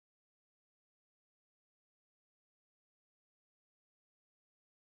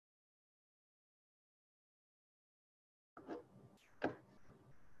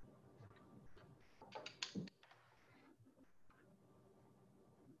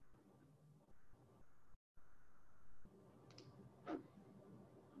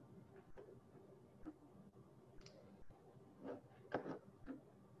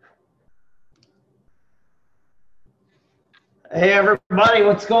Hey everybody,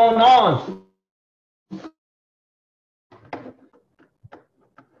 what's going on?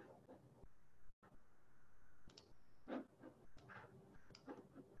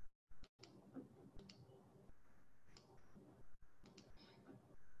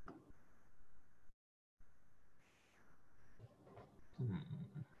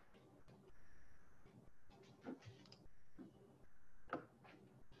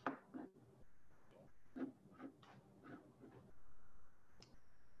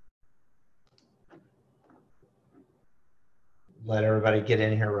 Let everybody get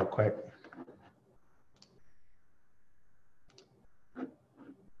in here real quick.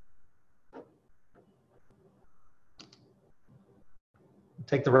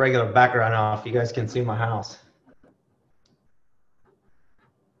 Take the regular background off. You guys can see my house.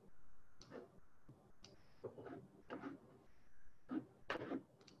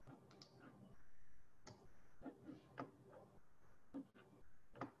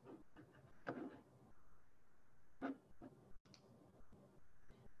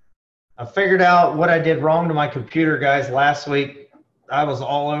 I figured out what I did wrong to my computer, guys, last week. I was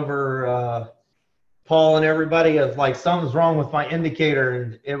all over Paul and everybody of like something's wrong with my indicator,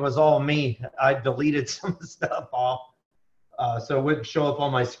 and it was all me. I deleted some stuff off, so it wouldn't show up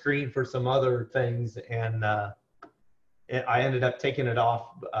on my screen for some other things, and I ended up taking it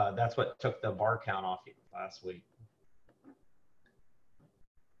off. That's what took the bar count off last week.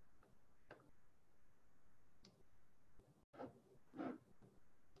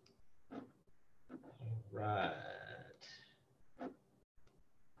 Right.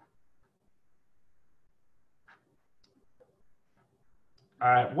 All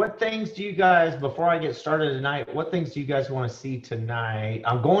right, what things do you guys, before I get started tonight, what things do you guys want to see tonight?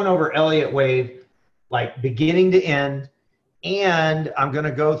 I'm going over Elliott Wave, like beginning to end, and I'm going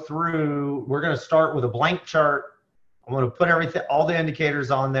to go through, we're going to start with a blank chart. I'm going to put everything, all the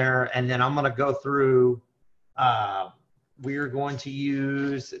indicators on there, and then I'm going to go through, we are going to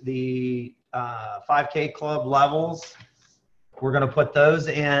use the 5K club levels. We're going to put those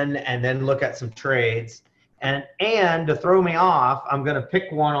in and then look at some trades. And to throw me off, I'm going to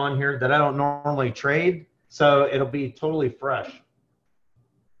pick one on here that I don't normally trade, so it'll be totally fresh.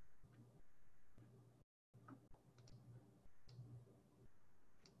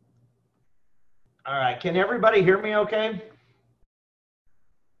 All right, can everybody hear me okay?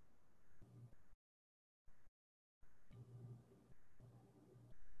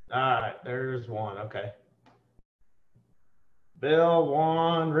 All right, there's one, okay. Bill,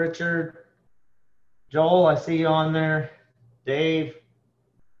 Juan, Richard, Joel, I see you on there. Dave,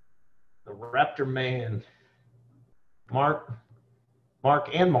 the Raptor Man, Mark,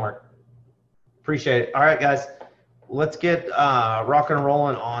 and Mark. Appreciate it. All right, guys, let's get rocking and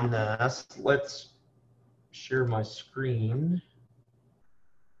rolling on this. Let's share my screen.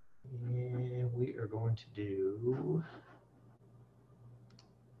 And we are going to do,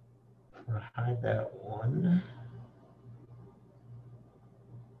 I'm going to hide that one.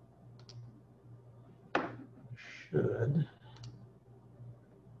 Should.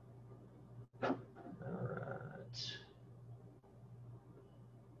 All right.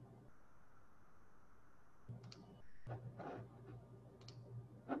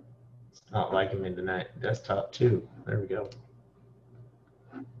 It's not liking me tonight. Desktop 2. There we go.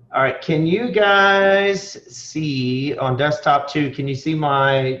 All right. Can you guys see on desktop 2? Can you see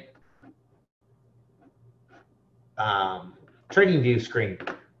my TradingView screen?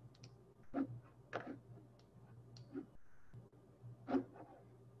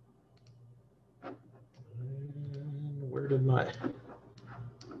 Where did my...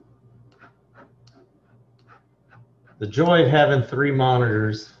 The joy of having 3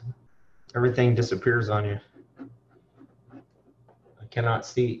 monitors. Everything disappears on you. I cannot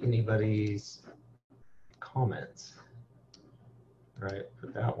see anybody's comments. All right,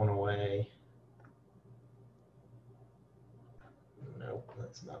 put that one away. Nope,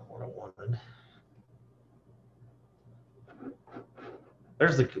 that's not what I wanted.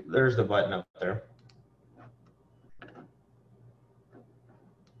 There's the button up there.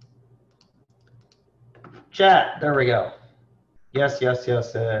 Chat, there we go. Yes, yes,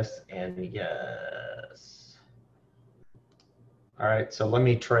 yes, yes, and yes. All right, so let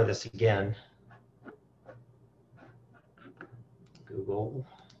me try this again. Google.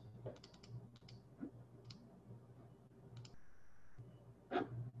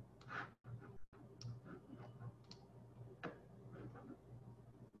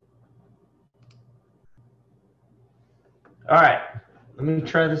 All right, let me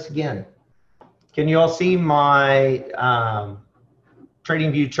try this again. Can you all see my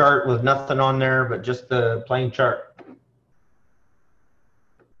TradingView chart with nothing on there but just the plain chart?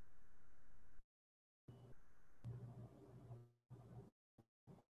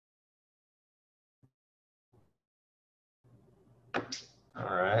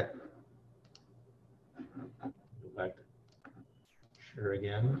 All right. Go back to share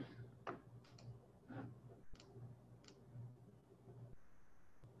again.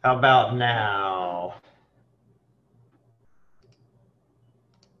 How about now?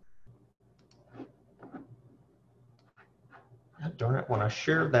 God darn it, when I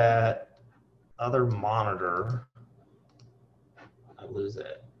share that other monitor, I lose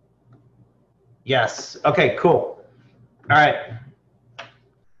it. Yes. Okay, cool. All right.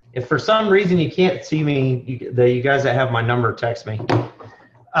 If for some reason you can't see me, you guys that have my number, text me.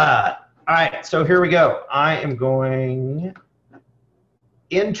 All right, so here we go. I am going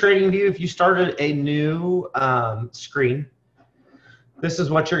in TradingView. If you started a new screen, this is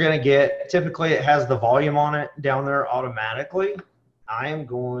what you're going to get. Typically, it has the volume on it down there automatically. I am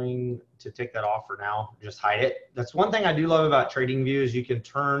going to take that off for now, just hide it. That's one thing I do love about TradingView is you can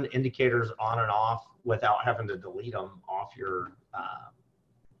turn indicators on and off without having to delete them off your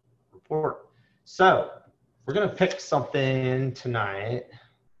report. So we're going to pick something tonight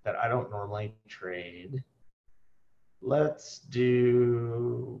that I don't normally trade. Let's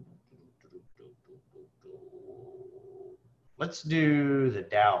do the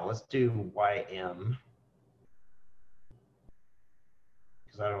Dow. Let's do YM.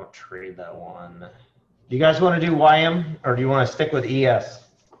 Because I don't trade that one. Do you guys want to do YM or do you want to stick with ES?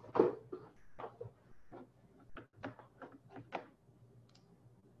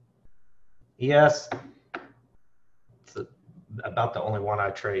 ES. It's about the only one I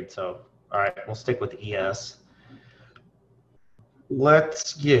trade. So, all right, we'll stick with ES.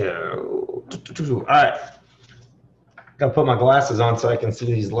 Let's go. All right. Gotta put my glasses on so I can see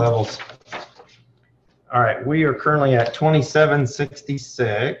these levels. All right, we are currently at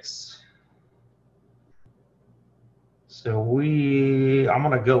 27.66. So I'm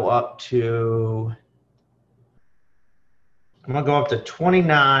gonna go up to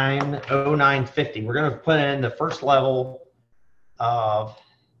 29.0950. We're gonna put in the first level of,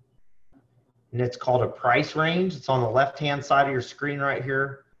 and it's called a price range. It's on the left-hand side of your screen right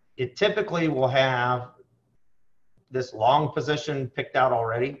here. It typically will have this long position picked out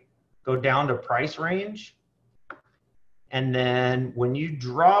already. Go down to price range. And then when you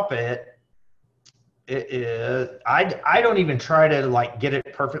drop it, it is, I don't even try to like get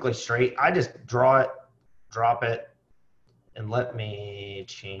it perfectly straight. I just draw it, drop it, and let me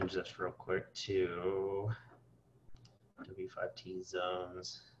change this real quick to W5T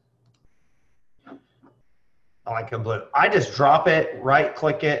zones. I like them blue. I just drop it, right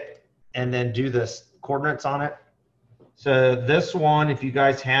click it, and then do this coordinates on it. So this one, if you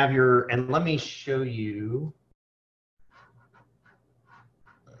guys have your, and let me show you.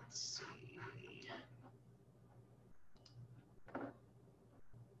 Let's see.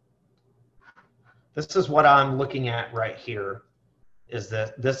 This is what I'm looking at right here. Is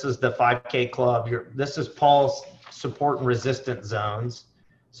that this is the 5K club. This is Paul's support and resistance zones.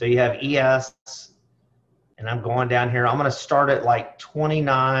 So you have ES, and I'm going down here. I'm going to start at like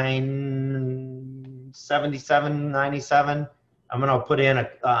 29.77.97. I'm going to put in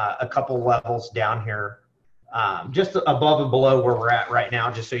a couple levels down here, just above and below where we're at right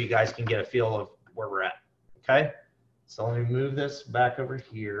now, just so you guys can get a feel of where we're at. Okay. So let me move this back over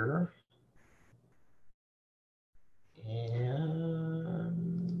here.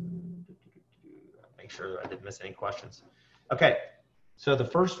 And make sure that I didn't miss any questions. Okay, so the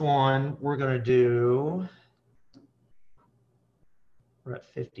first one we're going to do, we're at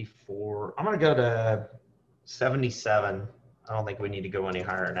 54. I'm going to go to 77. I don't think we need to go any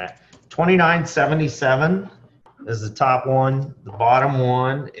higher than that. 29.77 is the top one. The bottom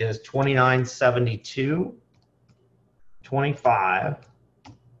one is 29.72, 25.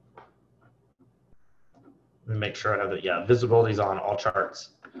 Let me make sure I have it. Yeah, visibility is on all charts.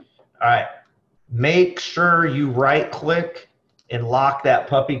 All right. Make sure you right click and lock that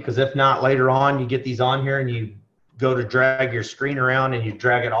puppy, because if not, later on you get these on here and you go to drag your screen around and you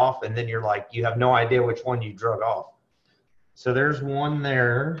drag it off, and then you're like, you have no idea which one you drug off. So there's one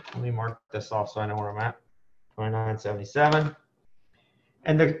there. Let me mark this off so I know where I'm at. 29.77.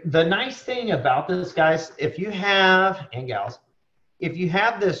 And the nice thing about this, guys, if you have, and gals, if you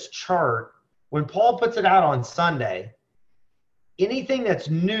have this chart, when Paul puts it out on Sunday, anything that's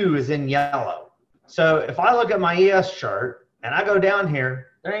new is in yellow. So if I look at my ES chart and I go down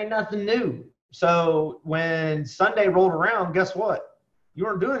here, there ain't nothing new. So when Sunday rolled around, guess what? You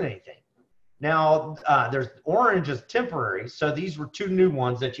weren't doing anything. Now, there's orange is temporary. So these were two new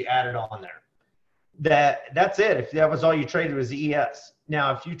ones that you added on there. That's it. If that was all you traded was ES.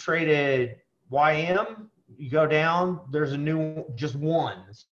 Now, if you traded YM, you go down, there's a new, just one.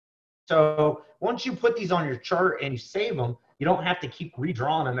 So once you put these on your chart and you save them, you don't have to keep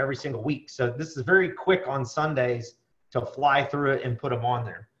redrawing them every single week. So this is very quick on Sundays to fly through it and put them on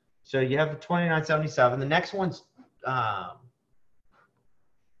there. So you have the 29.77. The next one's,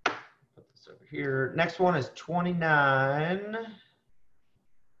 put this over here. Next one is 29.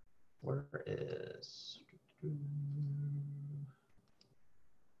 Where is,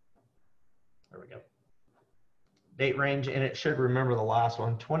 there we go. Date range, and it should remember the last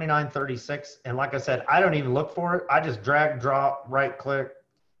one, 29.36. And like I said, I don't even look for it. I just drag, drop, right click,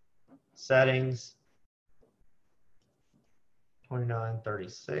 settings,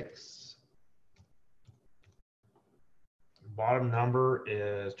 29.36. Bottom number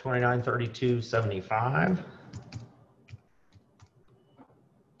is 29.32.75.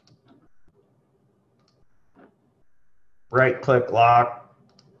 Right click, lock,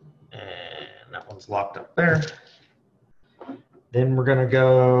 and that one's locked up there. Then we're gonna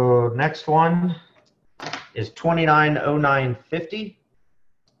go, next one is 29.09.50.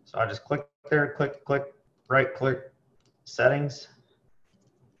 So I just click there, click, click, right click, settings,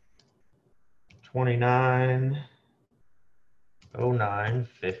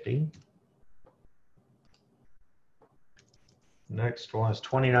 29.09.50. Next one is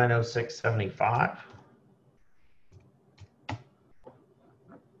 29.06.75.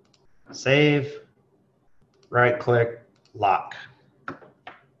 Save, right click, lock.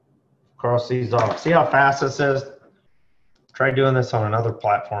 Cross these off. See how fast this is? Try doing this on another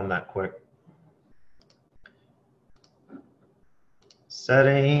platform that quick.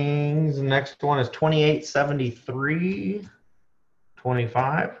 Settings, next one is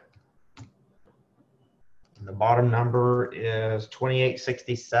 28.73.25. And the bottom number is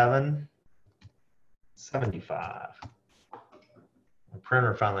 28.67.75. The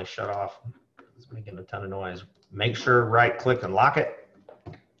printer finally shut off. It's making a ton of noise. Make sure right click and lock it.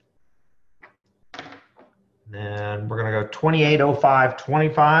 Then we're gonna go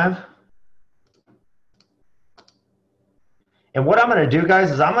 28.05.25. And what I'm gonna do, guys,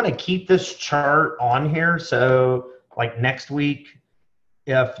 is I'm gonna keep this chart on here. So like next week,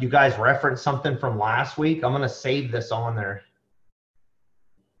 if you guys reference something from last week, I'm gonna save this on there.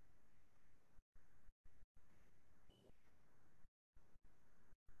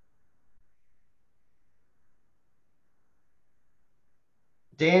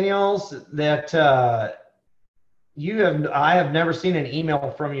 Daniels, that I have never seen an email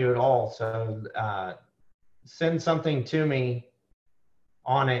from you at all. So send something to me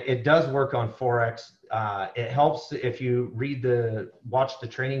on it. It does work on Forex. It helps if you watch the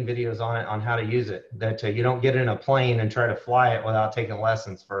training videos on it, on how to use it, that you don't get in a plane and try to fly it without taking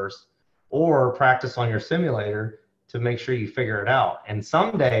lessons first, or practice on your simulator to make sure you figure it out. And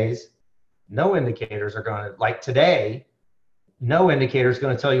some days, no indicators are going to, like today, no indicator is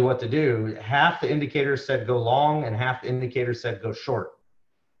going to tell you what to do. Half the indicators said go long and half the indicators said go short.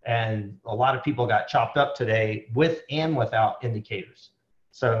 And a lot of people got chopped up today with and without indicators.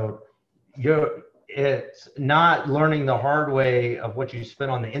 So it's not learning the hard way of what you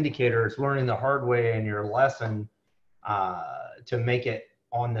spent on the indicator. It's learning the hard way in your lesson to make it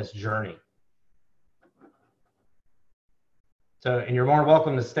on this journey. So, and you're more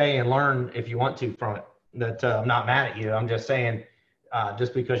welcome to stay and learn if you want to from it. That I'm not mad at you. I'm just saying,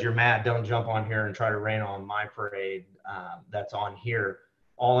 just because you're mad, don't jump on here and try to rain on my parade that's on here.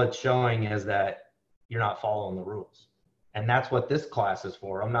 All it's showing is that you're not following the rules. And that's what this class is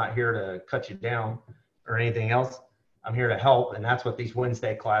for. I'm not here to cut you down or anything else. I'm here to help, and that's what these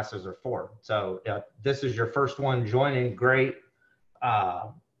Wednesday classes are for. So this is your first one joining, great.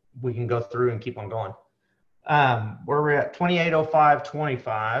 We can go through and keep on going. Where we're at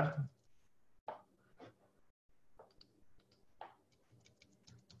 28.05.25.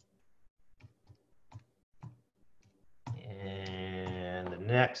 And the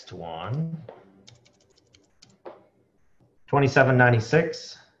next one,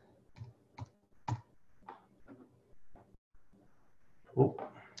 27.96. Oop.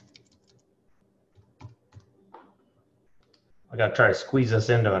 I got to try to squeeze this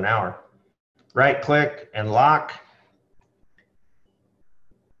into an hour. Right click and lock.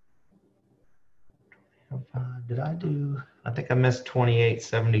 Did I do? I think I missed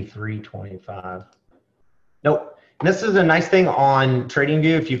 28.73.25. Nope. This is a nice thing on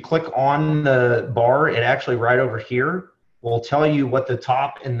TradingView. If you click on the bar, it actually right over here will tell you what the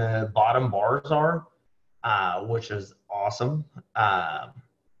top and the bottom bars are, which is awesome.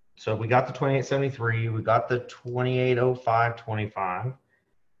 So we got the 28.73, we got the 28.05.25,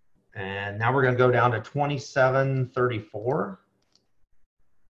 and now we're going to go down to 27.34.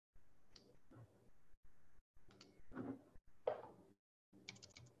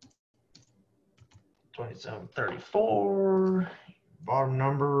 27.34. Bottom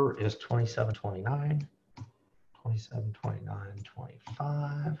number is 27.29.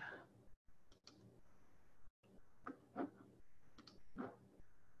 27.29.25.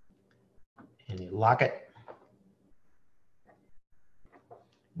 And you lock it.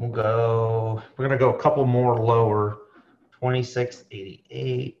 We're gonna go a couple more lower.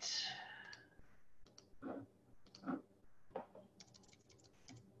 26.88.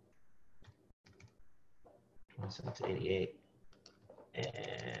 26.88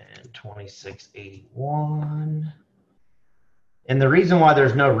 and 26.81. And the reason why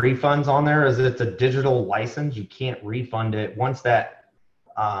there's no refunds on there is it's a digital license. You can't refund it once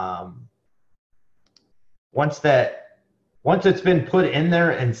it's been put in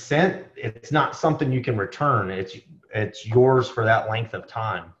there and sent. It's not something you can return. It's yours for that length of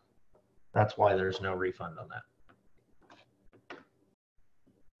time. That's why there's no refund on that.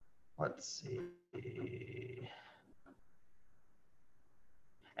 Let's see.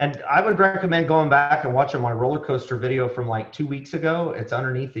 And I would recommend going back and watching my roller coaster video from like 2 weeks ago. It's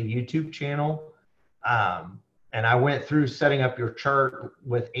underneath the YouTube channel. And I went through setting up your chart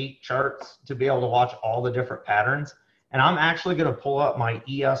with 8 charts to be able to watch all the different patterns. And I'm actually going to pull up my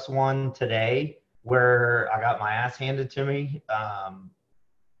ES one today where I got my ass handed to me.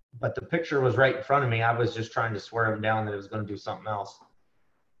 But the picture was right in front of me. I was just trying to swear him down that it was going to do something else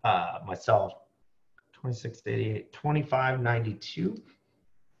myself. 26.88, 25.92.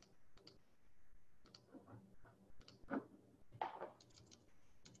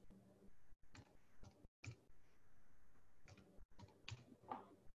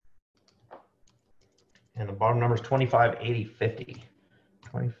 And the bottom number is 25.80.50.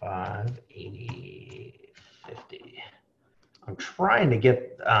 25.80.50. I'm trying to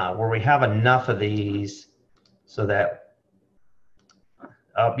get where we have enough of these so that,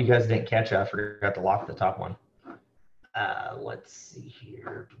 oh, you guys didn't catch it. I forgot to lock the top one. Let's see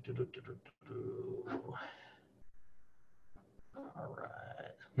here. All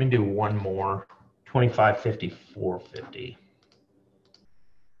right. Let me do one more. 25.54.50.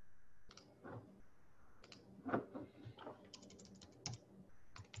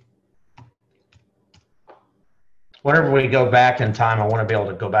 Whenever we go back in time, I want to be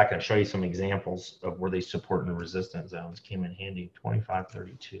able to go back and show you some examples of where these support and resistance zones came in handy.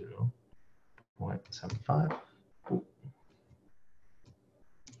 25.32.75.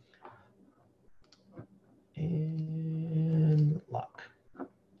 And lock. I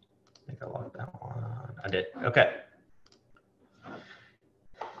think I locked that one. I did. Okay.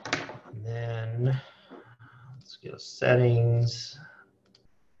 And then let's go settings.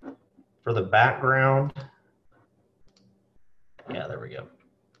 For the background. Yeah, there we go.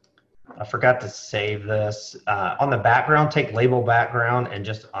 I forgot to save this. On the background, take label background and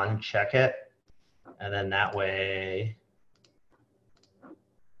just uncheck it. And then that way,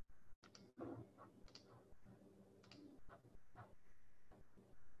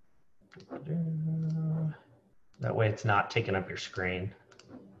 it's not taking up your screen.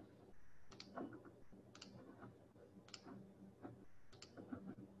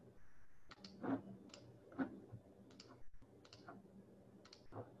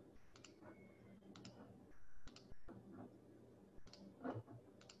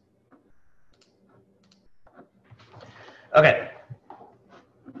 Okay.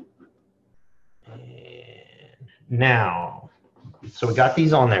 And now, so we got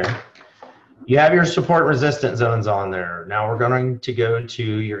these on there. You have your support resistance zones on there. Now we're going to go to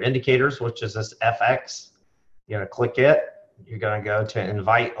your indicators, which is this FX. You're going to click it. You're going to go to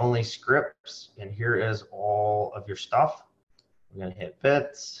invite only scripts. And here is all of your stuff. We're going to hit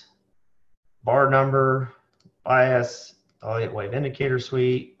bits, bar number, bias, Elliott wave indicator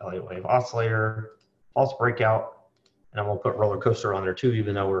suite, Elliott wave oscillator, false breakout. And I'm going to put roller coaster on there too,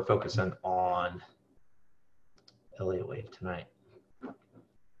 even though we're focusing on Elliott wave tonight.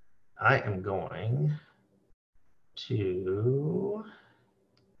 I am going to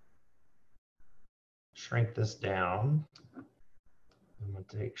shrink this down. I'm going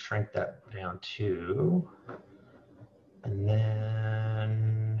to shrink that down too. And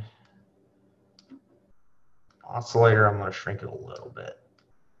then oscillator, I'm going to shrink it a little bit.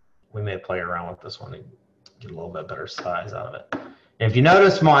 We may play around with this one and get a little bit better size out of it. And if you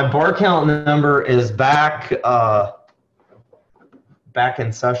notice, my bar count number is back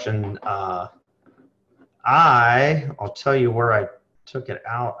in session. I'll tell you where I took it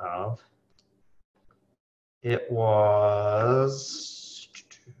out of. It was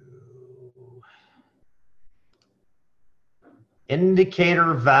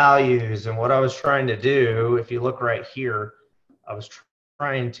indicator values. And what I was trying to do, if you look right here, I was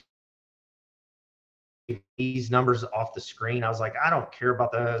trying to these numbers off the screen. I was like, I don't care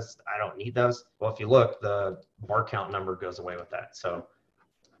about those. I don't need those. Well, if you look, the bar count number goes away with that. So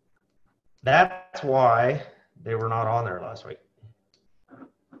that's why they were not on there last week.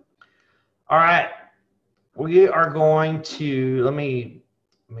 All right. We are going to, let me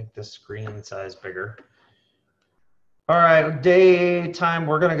make the screen size bigger. All right, daytime,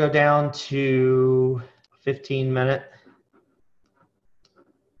 we're going to go down to 15-minute.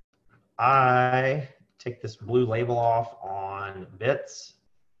 I take this blue label off on bits,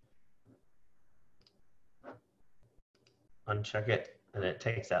 uncheck it, and it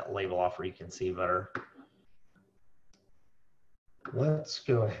takes that label off where you can see better. Let's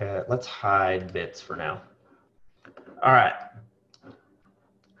go ahead, let's hide bits for now. All right,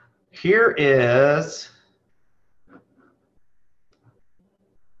 here is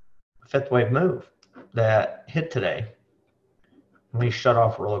a fifth wave move that hit today. Let me shut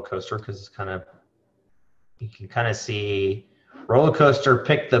off roller coaster because it's kind of, you can kind of see roller coaster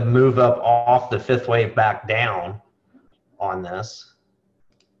picked the move up off the fifth wave back down on this.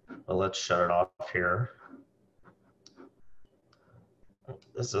 But let's shut it off here.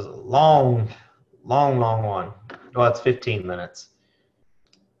 This is a long one. Well, it's 15 minutes.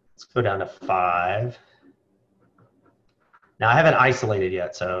 Let's go down to 5. Now I haven't isolated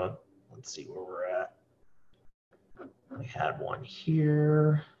yet, so let's see where we're at. We had one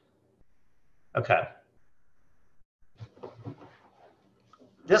here. Okay.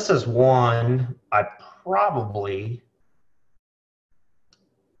 This is one I probably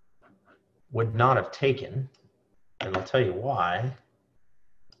would not have taken, and I'll tell you why.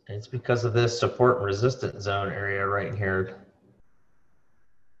 And it's because of this support and resistance zone area right here.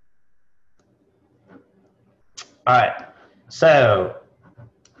 All right, so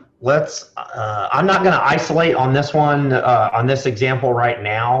let's, I'm not going to isolate on this one, on this example right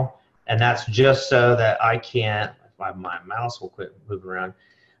now, and that's just so that I can, my mouse will quit moving around,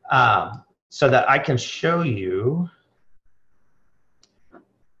 so that I can show you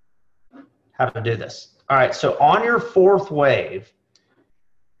how to do this. All right, so on your fourth wave,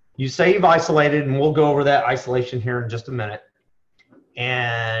 you say you've isolated, and we'll go over that isolation here in just a minute.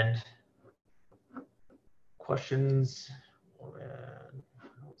 And questions? I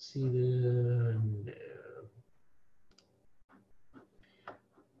don't see the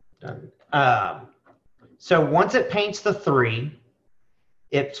done. So once it paints the 3,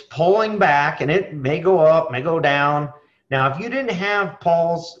 it's pulling back, and it may go up, may go down. Now, if you didn't have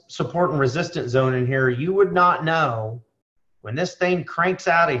Paul's support and resistance zone in here, you would not know when this thing cranks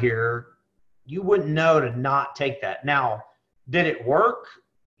out of here. You wouldn't know to not take that. Now, did it work?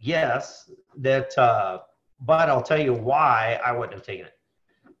 Yes. That, but I'll tell you why I wouldn't have taken it.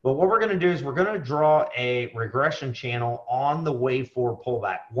 But what we're going to do is we're going to draw a regression channel on the wave 4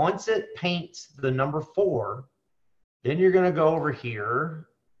 pullback. Once it paints the number 4, then you're going to go over here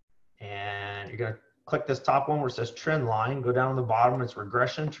and you're going to click this top one where it says trend line, go down to the bottom, it's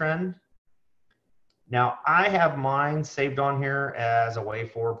regression trend. Now I have mine saved on here as a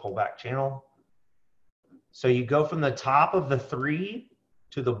wave 4 pullback channel. So you go from the top of the 3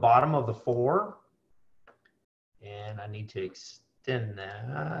 to the bottom of the 4, and I need to extend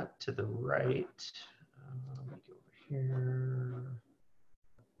that to the right. Let me go over here.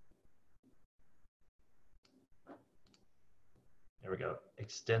 There we go,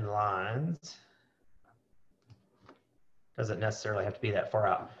 extend lines. Doesn't necessarily have to be that far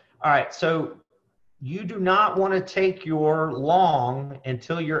out. All right, so you do not want to take your long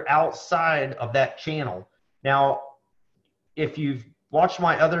until you're outside of that channel. Now, if you've watched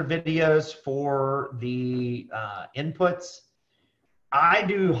my other videos for the inputs, I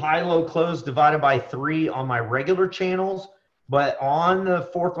do high, low, close divided by 3 on my regular channels, but on the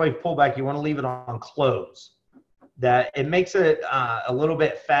fourth wave pullback, you want to leave it on close. That it makes it a little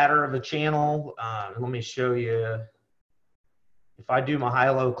bit fatter of a channel. Let me show you. If I do my high,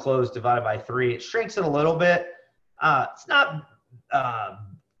 low, close divided by 3, it shrinks it a little bit. It's not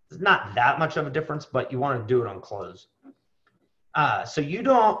that much of a difference, but you want to do it on close. So you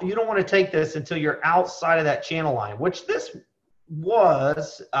don't want to take this until you're outside of that channel line, which this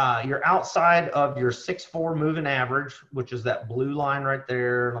was. You're outside of your 6-4 moving average, which is that blue line right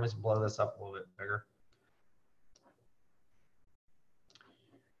there. Let me just blow this up a little bit bigger.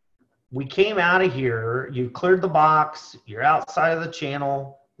 We came out of here, you cleared the box, you're outside of the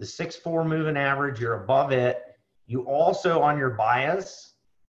channel, the 6-4 moving average, you're above it. You also, on your bias,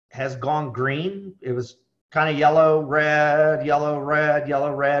 has gone green. It was kind of yellow, red, yellow, red,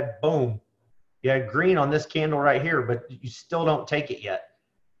 yellow, red, boom. You had green on this candle right here, but you still don't take it yet.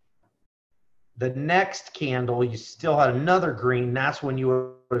 The next candle, you still had another green. That's when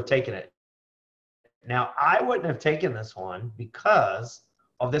you would have taken it. Now, I wouldn't have taken this one because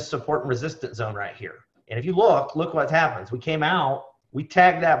of this support and resistance zone right here. And if you look what happens. We came out, we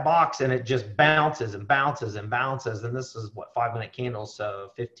tagged that box, and it just bounces and bounces and bounces. And this is what, 5-minute candles,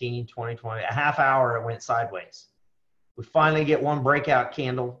 so 15, 20, 20, a half hour it went sideways. We finally get one breakout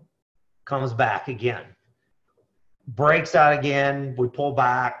candle, comes back again. Breaks out again, we pull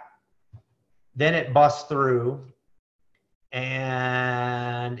back. Then it busts through,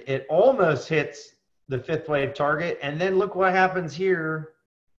 and it almost hits the 5th wave target. And then look what happens here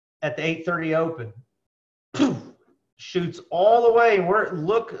at the 8:30 open. Shoots all the way.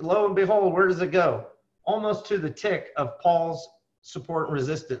 Look, lo and behold, where does it go? Almost to the tick of Paul's support and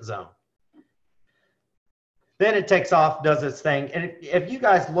resistance zone. Then it takes off, does its thing. And if you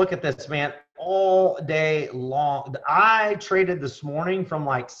guys look at this, man, all day long. I traded this morning from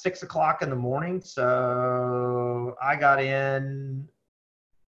like 6 o'clock in the morning. So I got in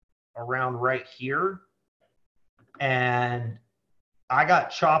around right here. And I got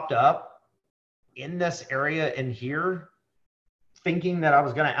chopped up in this area in here, thinking that I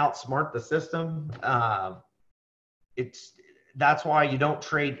was going to outsmart the system. That's why you don't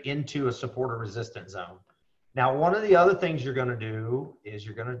trade into a support or resistance zone. Now, one of the other things you're going to do is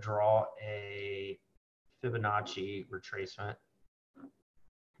you're going to draw a Fibonacci retracement.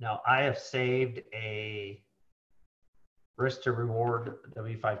 Now, I have saved a risk to reward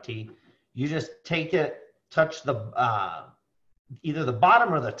W5T. You just take it, touch the either the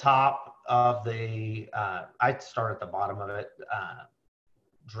bottom or the top of the, I start at the bottom of it,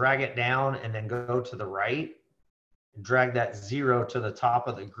 drag it down and then go to the right, drag that 0 to the top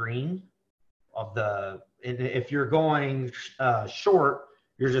of the green of the, and if you're going short,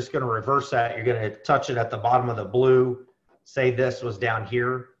 you're just going to reverse that. You're going to touch it at the bottom of the blue. Say this was down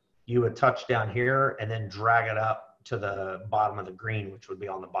here. You would touch down here and then drag it up to the bottom of the green, which would be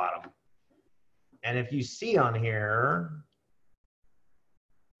on the bottom. And if you see on here,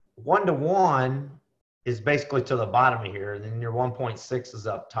 1-to-1 is basically to the bottom of here, and then your 1.6 is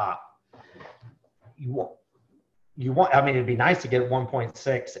up top. You want, I mean, it'd be nice to get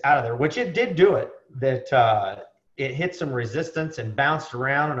 1.6 out of there, which it did do it. That it hit some resistance and bounced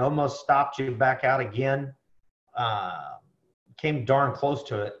around and almost stopped you back out again. Came darn close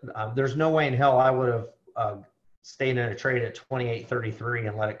to it. There's no way in hell I would have stayed in a trade at 28.33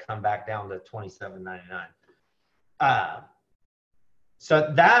 and let it come back down to 27.99.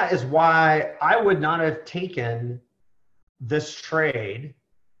 So that is why I would not have taken this trade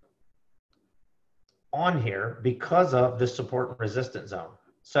on here, because of the support and resistance zone.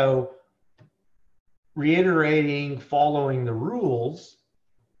 So reiterating, following the rules,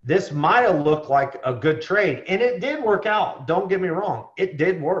 this might have looked like a good trade, and it did work out. Don't get me wrong, it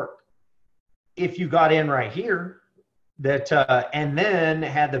did work. If you got in right here, that and then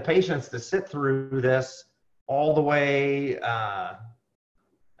had the patience to sit through this all the way. I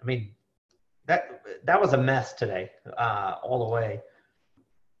mean, that was a mess today, all the way.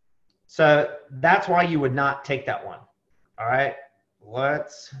 So that's why you would not take that one. All right,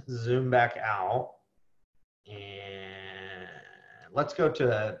 let's zoom back out and let's go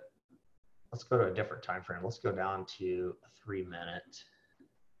to a different time frame. Let's go down to a 3-minute,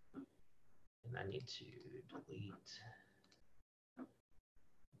 and I need to delete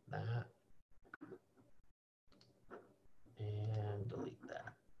that and delete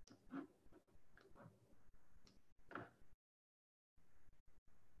that.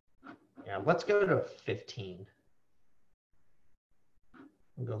 Yeah, let's go to 15.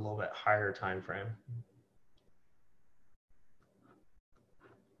 We'll go a little bit higher time frame.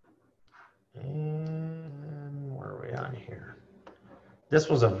 And where are we on here? This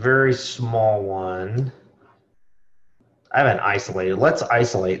was a very small one. I haven't isolated. Let's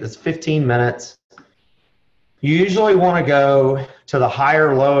isolate. It's 15 minutes. You usually want to go to the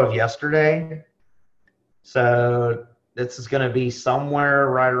higher low of yesterday. So this is going to be somewhere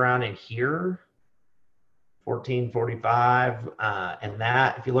right around in here, 1445. And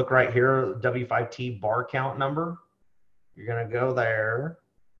that, if you look right here, W5T bar count number, you're going to go there,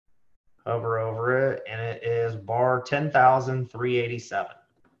 hover over it, and it is bar 10,387.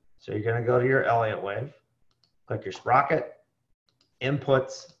 So you're going to go to your Elliott wave, click your sprocket,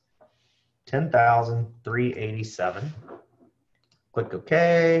 inputs 10,387. Click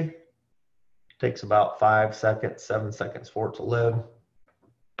OK. Takes about 5 seconds, 7 seconds for it to load.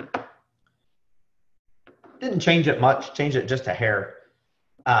 Didn't change it much, changed it just a hair.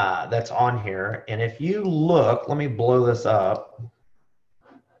 That's on here. And if you look, let me blow this up.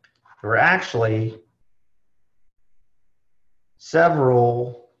 There were actually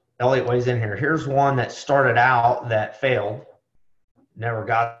several Elliott waves in here. Here's one that started out that failed, never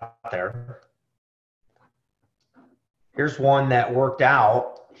got there. Here's one that worked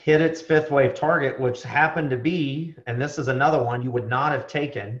out, hit its fifth wave target, which happened to be, and this is another one you would not have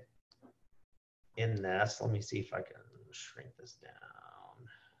taken in this. Let me see if I can shrink this down.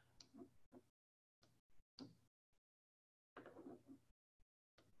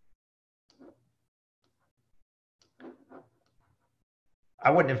 I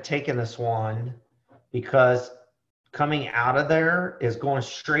wouldn't have taken this one because coming out of there is going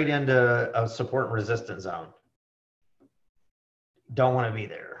straight into a support and resistance zone. Don't want to be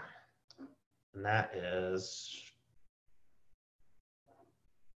there. And that is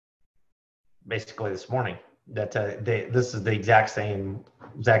basically this morning. That this is the exact same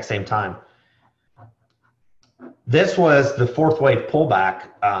time. This was the fourth wave pullback,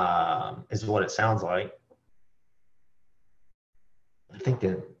 is what it sounds like. I think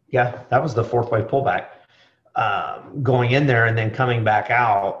that, yeah, that was the fourth wave pullback. Going in there and then coming back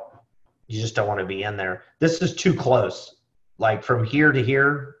out, you just don't want to be in there. This is too close. Like from here to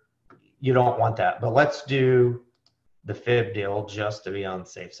here, you don't want that. But let's do the fib deal just to be on the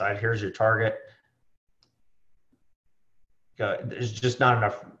safe side. Here's your target. There's just not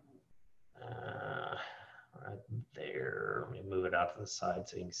enough right there. Let me move it out to the side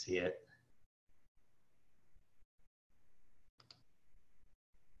so you can see it.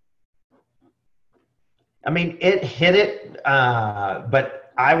 I mean, it hit it,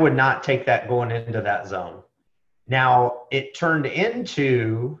 but I would not take that going into that zone. Now, it turned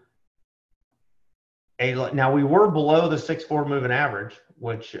into now we were below the 6-4 moving average,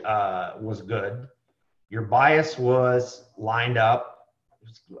 which was good. Your bias was lined up.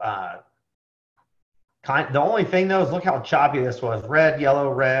 The only thing though is look how choppy this was. Red,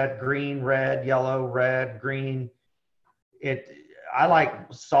 yellow, red, green, red, yellow, red, green. I like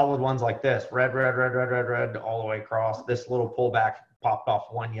solid ones like this. Red, red, red, red, red, red, all the way across. This little pullback popped off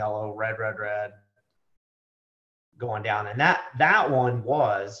one yellow, red, red, red, going down. And that one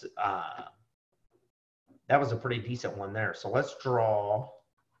was that was a pretty decent one there. So let's draw.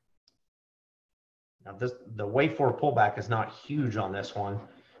 Now the wave 4 pullback is not huge on this one,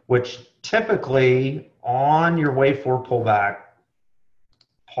 which typically on your wave 4 pullback,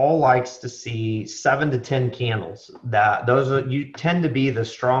 Paul likes to see 7 to 10 candles. You tend to be the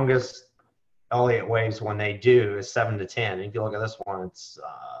strongest Elliott waves when they do is 7 to 10. And if you look at this one, it's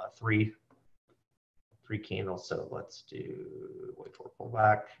three candles. So let's do wait for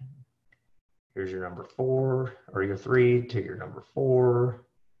pullback. Here's your number 4 or your 3 to your number 4.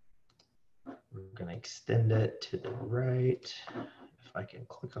 We're going to extend it to the right. If I can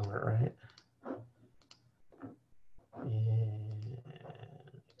click on it right. And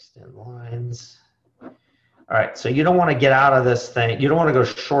extend lines. All right, so you don't want to get out of this thing. You don't want to go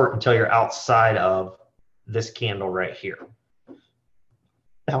short until you're outside of this candle right here.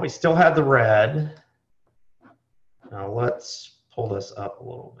 Now we still have the red. Now let's pull this up a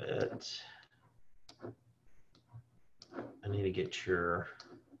little bit. I need to get your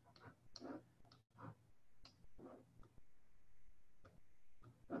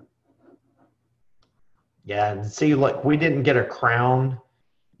and see, look, we didn't get a crown.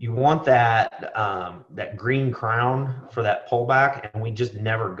 You want that that green crown for that pullback, and we just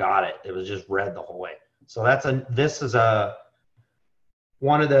never got it. It was just red the whole way. So this is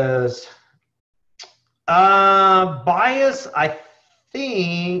one of those bias. I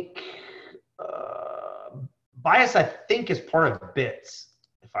think is part of bits,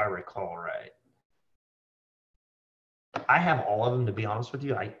 if I recall right. I have all of them, to be honest with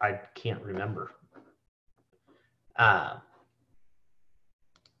you. I can't remember.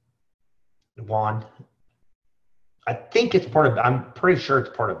 Juan, I think it's part of, I'm pretty sure it's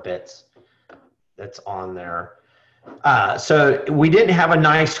part of bits that's on there. So we didn't have a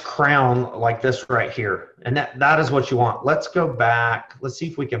nice crown like this right here. And that is what you want. Let's go back. Let's see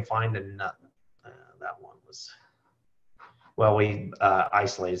if we can find a nut. That one was, well, we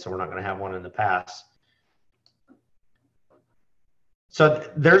isolated, so we're not going to have one in the past. So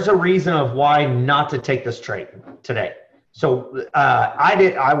there's a reason of why not to take this trade today. So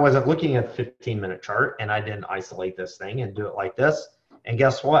I wasn't looking at the 15-minute chart, and I didn't isolate this thing and do it like this. And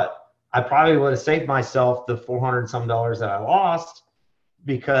guess what? I probably would have saved myself the $400 some that I lost,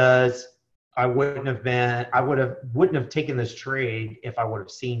 because I wouldn't have taken this trade if I would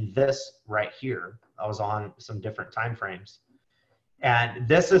have seen this right here. I was on some different time frames. And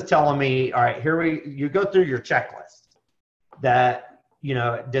this is telling me, all right, you go through your checklist that, you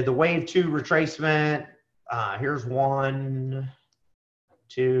know, did the wave 2 retracement. Here's 1,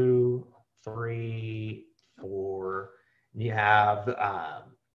 2, 3, 4. You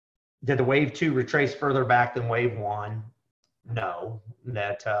have, did the wave 2 retrace further back than wave 1? No.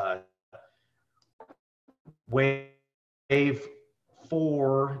 That wave wave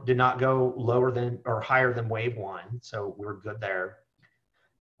 4 did not go lower than or higher than wave 1, so we're good there.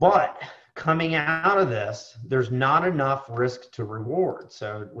 But coming out of this, there's not enough risk to reward.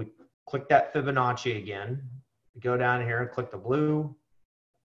 So we click that Fibonacci again, go down here and click the blue.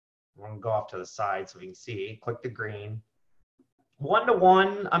 We're going to go off to the side so we can see. Click the green.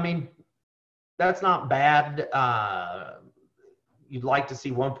 1-to-1, I mean, that's not bad. You'd like to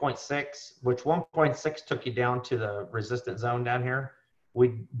see 1.6, which 1.6 took you down to the resistance zone down here.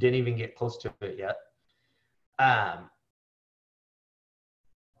 We didn't even get close to it yet.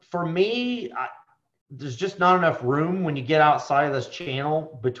 For me, there's just not enough room when you get outside of this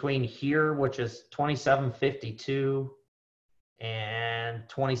channel between here, which is 27.52 and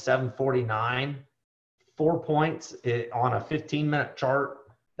 27.49. 4 points on a 15-minute chart.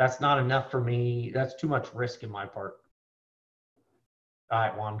 That's not enough for me. That's too much risk in my part. All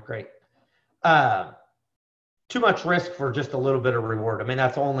right, Juan, great. Too much risk for just a little bit of reward. I mean,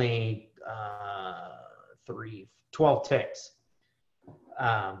 that's only 12 ticks.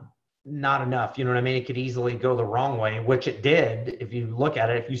 Not enough, you know what I mean? It could easily go the wrong way, which it did. If you look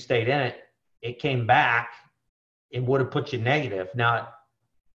at it, if you stayed in it, it came back, it would have put you negative. Now,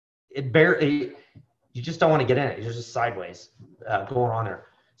 it barely, you just don't want to get in it. You're just sideways going on there.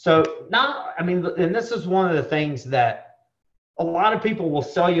 So now, I mean, and this is one of the things that a lot of people will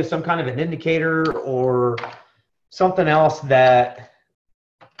sell you some kind of an indicator or something else that,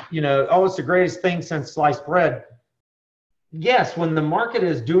 you know, oh, it's the greatest thing since sliced bread. Yes, when the market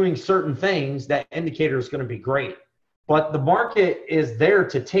is doing certain things, that indicator is going to be great. But the market is there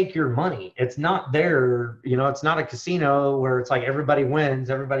to take your money. It's not there, you know, it's not a casino where it's like everybody wins,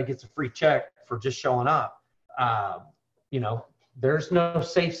 everybody gets a free check for just showing up. You know, there's no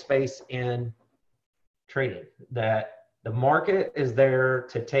safe space in trading. That the market is there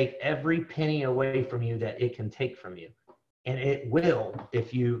to take every penny away from you that it can take from you. And it will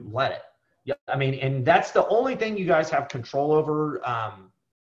if you let it. Yeah, I mean, and that's the only thing you guys have control over.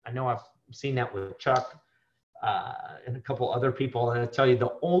 I know I've seen that with Chuck and a couple other people, and I tell you,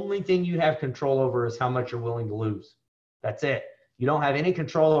 the only thing you have control over is how much you're willing to lose. That's it. You don't have any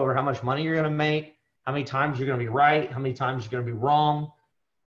control over how much money you're going to make, how many times you're going to be right, how many times you're going to be wrong.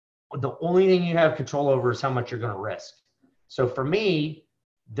 The only thing you have control over is how much you're going to risk. So for me,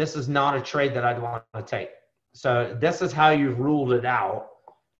 this is not a trade that I'd want to take. So this is how you've ruled it out.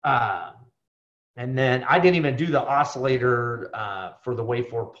 And then I didn't even do the oscillator for the wave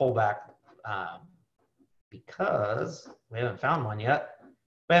 4 pullback because we haven't found one yet.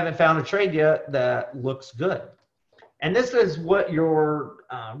 We haven't found a trade yet that looks good. And this is what your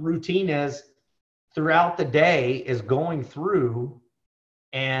routine is throughout the day, is going through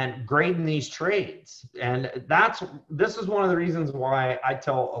and grading these trades. And this is one of the reasons why I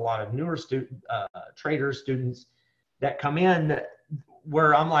tell a lot of newer traders, students that come in,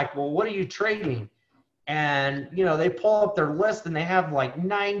 where I'm like, well, what are you trading? And, you know, they pull up their list and they have like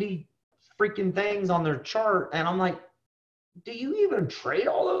 90 freaking things on their chart. And I'm like, do you even trade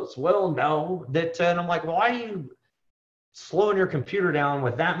all those? Well, no. And I'm like, well, why are you slowing your computer down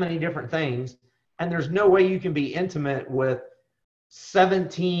with that many different things? And there's no way you can be intimate with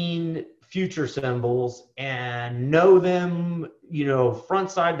 17 future symbols and know them, you know, front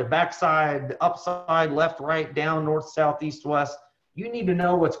side to back side, upside, left, right, down, north, south, east, west. You need to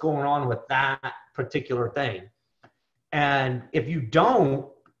know what's going on with that particular thing. And if you don't,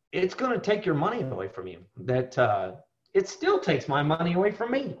 it's going to take your money away from you. That it still takes my money away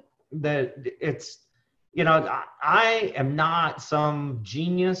from me. That it's, you know, I am not some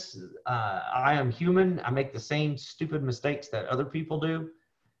genius. I am human. I make the same stupid mistakes that other people do.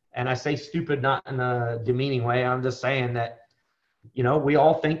 And I say stupid not in a demeaning way. I'm just saying that, you know, we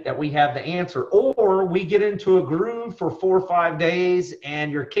all think that we have the answer, or we get into a groove for 4 or 5 days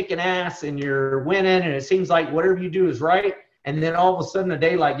and you're kicking ass and you're winning and it seems like whatever you do is right. And then all of a sudden a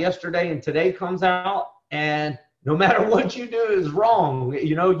day like yesterday and today comes out and no matter what you do is wrong.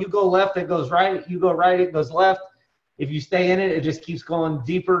 You know, you go left, it goes right. You go right, it goes left. If you stay in it, it just keeps going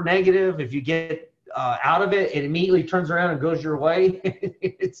deeper negative. If you get out of it, it immediately turns around and goes your way.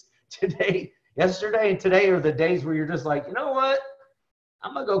 It's yesterday and today are the days where you're just like, you know what?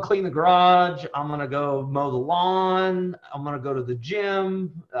 I'm going to go clean the garage. I'm going to go mow the lawn. I'm going to go to the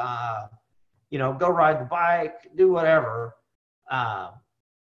gym, you know, go ride the bike, do whatever.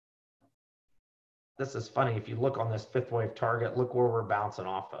 This is funny. If you look on this 5th wave target, look where we're bouncing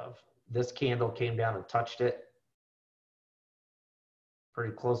off of. This candle came down and touched it.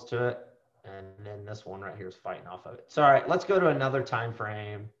 Pretty close to it. And then this one right here is fighting off of it. So, all right, let's go to another time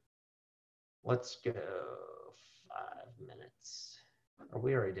frame. Let's go 5 minutes. Or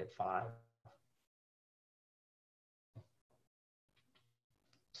we already did 5.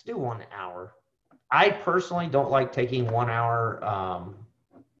 Let's do 1 hour. I personally don't like taking 1 hour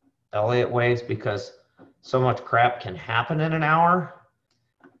Elliott waves because so much crap can happen in an hour.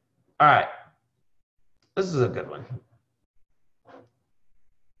 All right. This is a good one.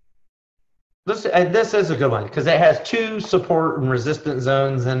 This is a good one because it has 2 support and resistance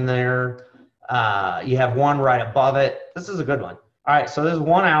zones in there. You have one right above it. This is a good one. All right, so this is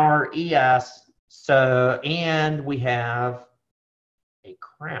 1 hour ES. So, and we have a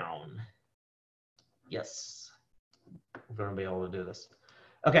crown. Yes, we're going to be able to do this.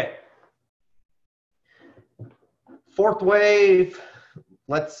 Okay. 4th wave.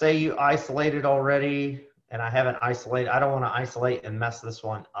 Let's say you isolated already, and I haven't isolated. I don't want to isolate and mess this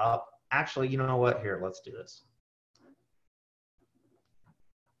one up. Actually, you know what? Here, let's do this.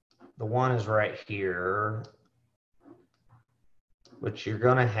 The one is right here, which you're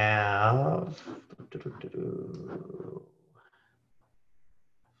going to have.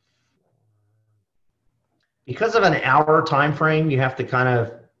 Because of an hour time frame, you have to kind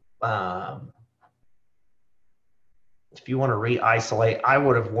of, if you want to re-isolate, I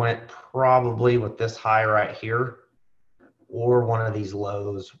would have went probably with this high right here, or one of these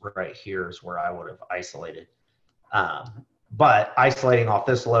lows right here is where I would have isolated. But isolating off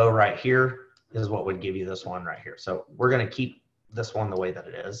this low right here is what would give you this one right here. So we're going to keep this one the way that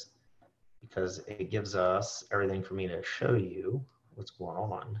it is because it gives us everything for me to show you what's going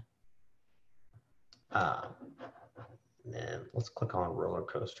on. And then let's click on roller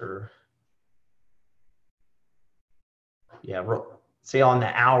coaster. Yeah, see on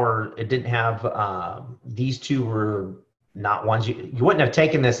the hour, it didn't have, these 2 were not ones, you wouldn't have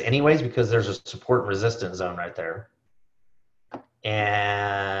taken this anyways because there's a support and resistance zone right there.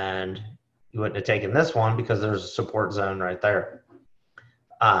 And you wouldn't have taken this one because there's a support zone right there.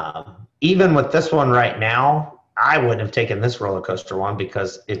 Even with this one right now, I wouldn't have taken this roller coaster one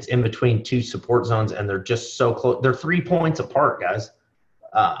because it's in between 2 support zones and they're just so close. They're 3 points apart, guys.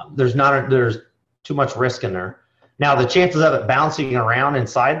 There's too much risk in there. Now the chances of it bouncing around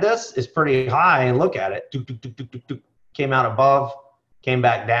inside this is pretty high, and look at it. Came out above, came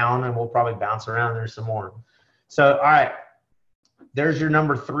back down, and we'll probably bounce around. There's some more. So, all right, there's your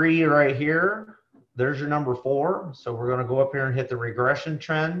number 3 right here. There's your number 4. So we're going to go up here and hit the regression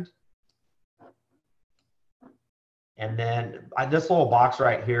trend. And then this little box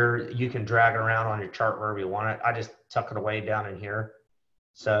right here, you can drag it around on your chart wherever you want it. I just tuck it away down in here.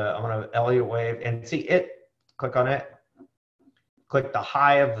 So I'm going to Elliott wave and see it. Click on it. Click the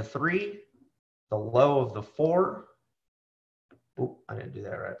high of the 3, the low of the 4. Oop, I didn't do that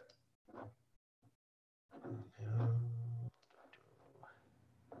right. What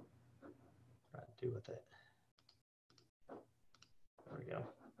do I do with it? There we go.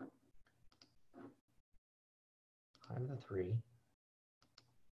 High of the 3.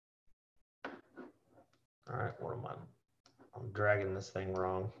 All right, what am I? I'm dragging this thing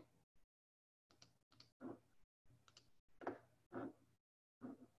wrong.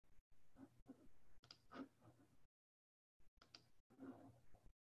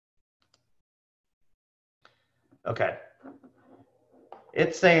 Okay.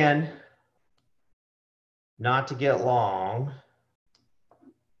 It's saying not to get long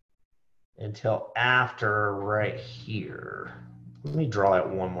until after right here. Let me draw it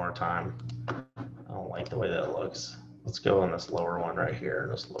one more time. I don't like the way that looks. Let's go on this lower one right here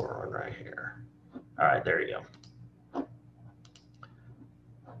and this lower one right here. All right, there you go.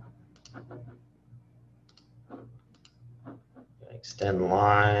 Extend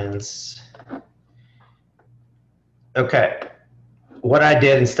lines. Okay. What I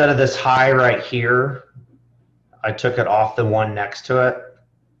did, instead of this high right here, I took it off the one next to it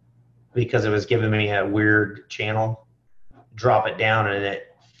because it was giving me a weird channel. Drop it down and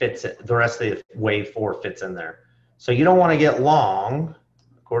it fits it. The rest of the wave 4 fits in there. So you don't want to get long.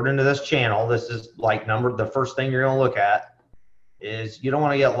 According to this channel, this is like the first thing you're going to look at is you don't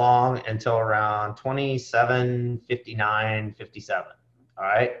want to get long until around 27.59, 57. All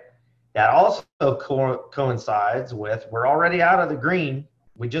right. That also coincides with we're already out of the green.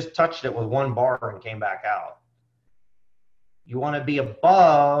 We just touched it with 1 bar and came back out. You want to be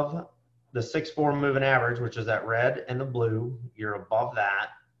above the 6-4 moving average, which is that red and the blue. You're above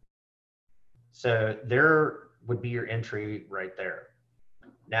that. So there would be your entry right there.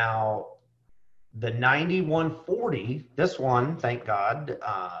 Now, the 91.40, this one, thank God,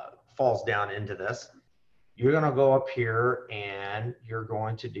 falls down into this. You're going to go up here and you're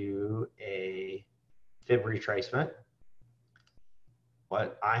going to do a fib retracement.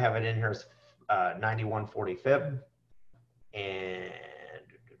 What I have it in here is 91.40 fib. And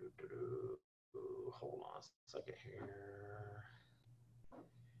hold on a second here.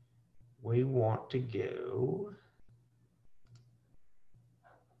 we want to go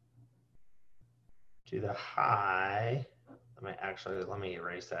to the high. Let me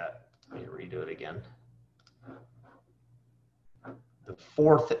erase that. Let me redo it again. The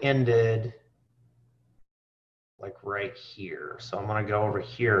fourth ended like right here. So I'm going to go over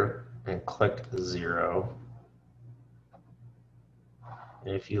here and click 0.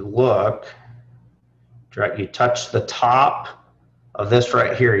 And if you look, you touch the top of this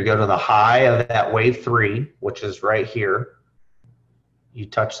right here. You go to the high of that wave 3, which is right here. You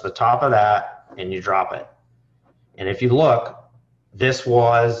touch the top of that and you drop it. And if you look, this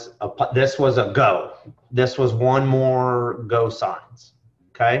was a go. This was one more go signs.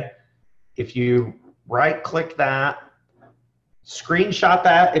 Okay. If you right click that, screenshot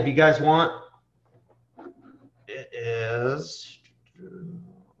that if you guys want. It is,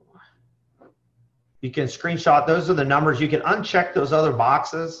 you can screenshot, those are the numbers. You can uncheck those other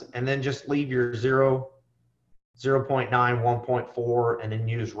boxes and then just leave your 0, 0.9, 1.4, and then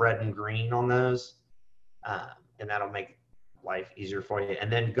use red and green on those. And that'll make life easier for you.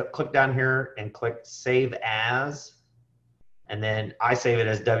 And then click down here and click save as. And then I save it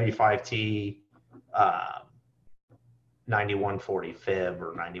as W5T 9140 fib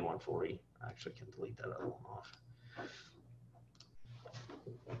or 9140. I actually can delete that other one off.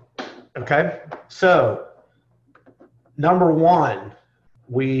 Okay, so number 1,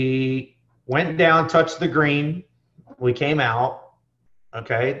 we went down, touched the green, we came out.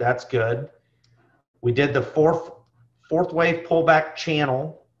 Okay, that's good. We did the fourth wave pullback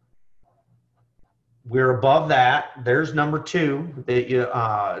channel. We're above that. There's number 2 that you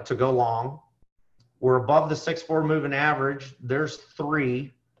to go long. We're above the 6-4 moving average. There's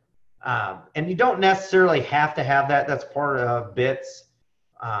 3. And you don't necessarily have to have that. That's part of bits.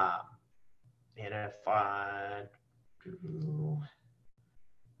 And if I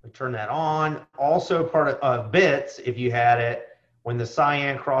turn that on, also part of bits, if you had it, when the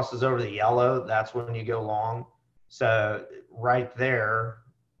cyan crosses over the yellow, that's when you go long. So right there,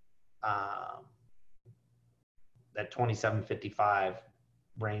 that 27.55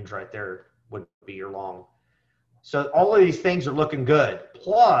 range right there would be your long. So all of these things are looking good.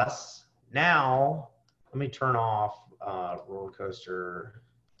 Plus, now, let me turn off roller coaster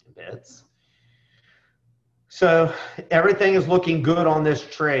bits. So everything is looking good on this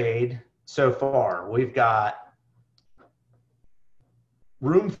trade so far. We've got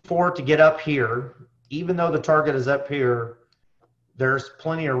room for it to get up here. Even though the target is up here, there's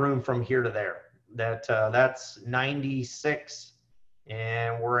plenty of room from here to there. That's 96,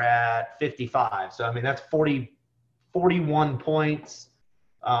 and we're at 55. So, I mean, that's 41 points,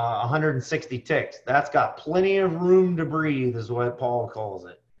 160 ticks. That's got plenty of room to breathe is what Paul calls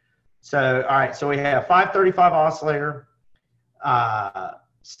it. So, all right, so we have 535 oscillator.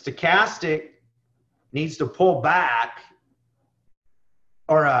 Stochastic needs to pull back,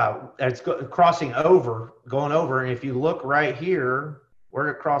 or it's crossing over, going over. And if you look right here, where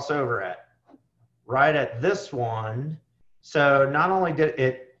did it cross over at? Right at this one. So not only did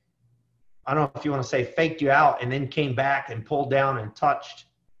it, I don't know if you want to say faked you out and then came back and pulled down and touched.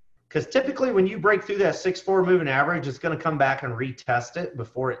 Because typically when you break through that 6-4 moving average, it's going to come back and retest it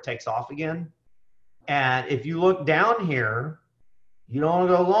before it takes off again. And if you look down here, you don't want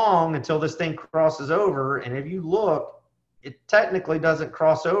to go long until this thing crosses over. And if you look, it technically doesn't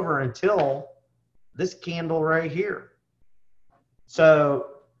cross over until this candle right here. So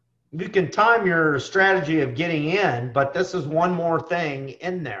you can time your strategy of getting in, but this is one more thing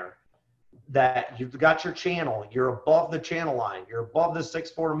in there. That you've got your channel, you're above the channel line, you're above the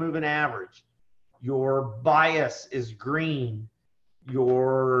 6-4 moving average, your bias is green,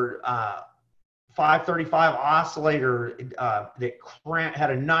 your 535 oscillator that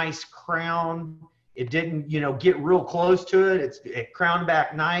had a nice crown. It didn't, get real close to it. It crowned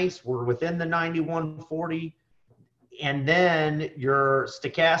back nice. We're within the 9140. And then your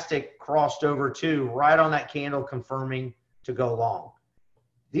stochastic crossed over too, right on that candle, confirming to go long.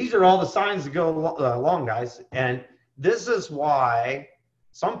 These are all the signs to go long, guys. And this is why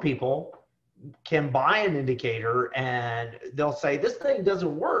some people can buy an indicator and they'll say, this thing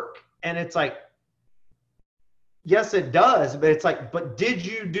doesn't work. And it's like, yes, it does. But it's like, but did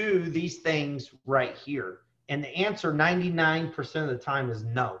you do these things right here? And the answer 99% of the time is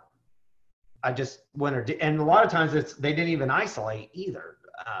no. I just went, and a lot of times they didn't even isolate either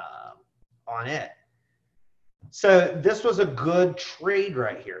on it. So this was a good trade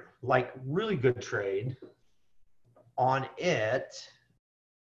right here, like really good trade on it.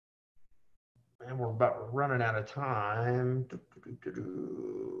 And we're about running out of time.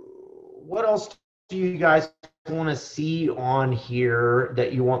 What else do you guys want to see on here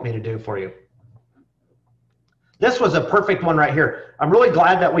that you want me to do for you? This was a perfect one right here. I'm really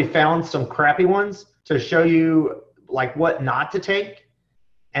glad that we found some crappy ones to show you like what not to take,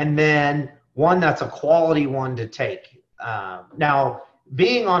 and then one that's a quality one to take. Now,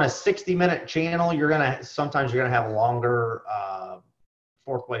 being on a 60-minute channel, sometimes you're gonna have longer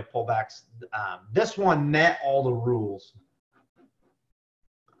fourth wave pullbacks. This one met all the rules.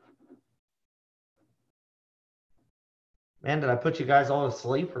 Man, did I put you guys all to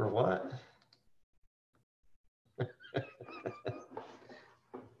sleep or what?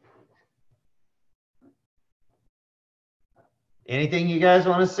 Anything you guys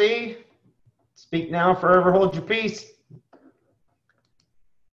want to see? Speak now, forever hold your peace.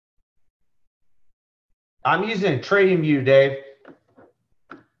 I'm using TradingView, Dave.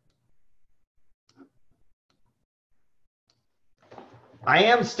 I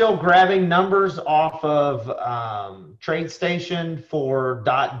am still grabbing numbers off of TradeStation for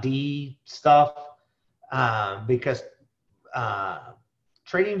 .d stuff because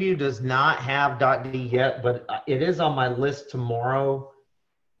TradingView does not have .d yet, but it is on my list tomorrow.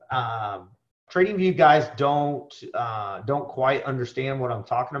 TradingView guys don't quite understand what I'm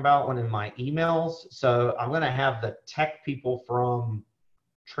talking about when in my emails, so I'm going to have the tech people from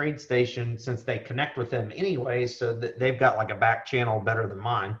TradeStation, since they connect with them anyway, so that they've got like a back channel better than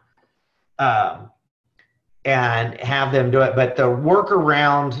mine, and have them do it. But the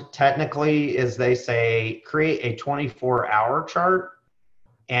workaround technically is they say create a 24-hour chart,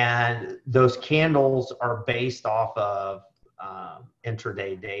 and those candles are based off of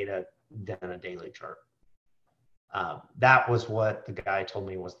intraday data than a daily chart. That was what the guy told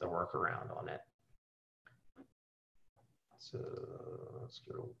me was the workaround on it. So let's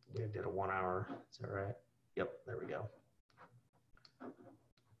go. We did a 1 hour. Is that right? Yep, there we go.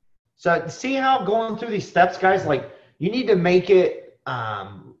 So see how going through these steps, guys, like you need to make it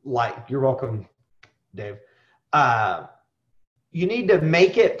like, you're welcome, Dave. You need to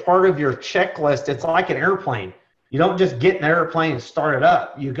make it part of your checklist. It's like an airplane. You don't just get an airplane and start it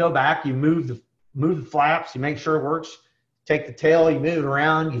up. You go back, you move the flaps, you make sure it works, take the tail, you move it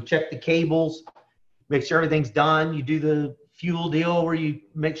around, you check the cables, make sure everything's done. You do the fuel deal where you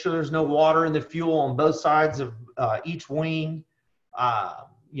make sure there's no water in the fuel on both sides of each wing.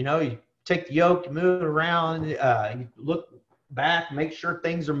 You know, you take the yoke, you move it around, you look back, make sure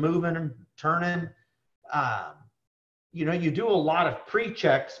things are moving and turning. You know, you do a lot of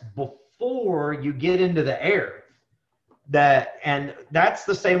pre-checks before you get into the air. And that's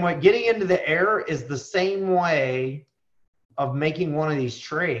the same way. Getting into the air is the same way of making one of these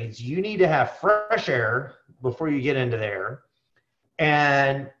trades. You need to have fresh air before you get into there,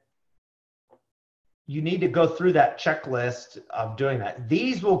 and you need to go through that checklist of doing that.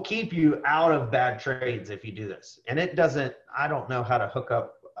 These will keep you out of bad trades if you do this. And it doesn't, I don't know how to hook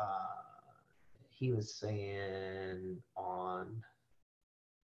up. He was saying on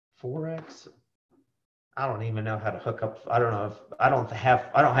Forex, I don't even know how to hook up. I don't know if I don't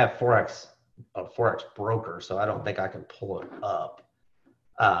have Forex, a Forex broker, so I don't think I can pull it up.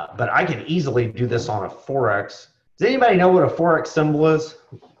 But I can easily do this on a Forex. Does anybody know what a Forex symbol is?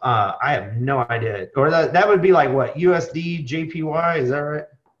 I have no idea. Or that would be like what, USD, JPY, is that right?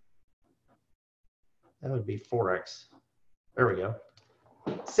 That would be Forex. There we go.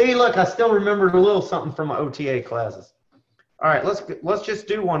 See, look, I still remembered a little something from my OTA classes. All right, let's just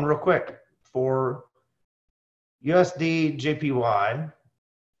do one real quick for USD, JPY.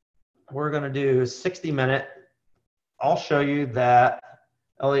 We're going to do 60-minute. I'll show you that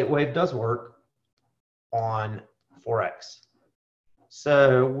Elliott Wave does work on Forex.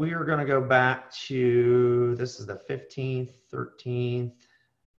 So we are going to go back to, this is the 15th, 13th.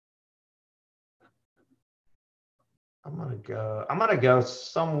 I'm gonna go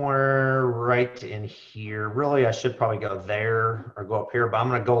somewhere right in here. Really, I should probably go there or go up here, but I'm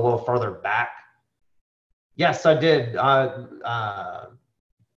gonna go a little farther back. Yes, I did. I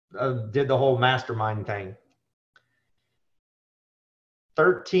did the whole mastermind thing.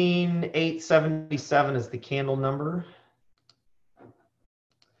 13,877 is the candle number.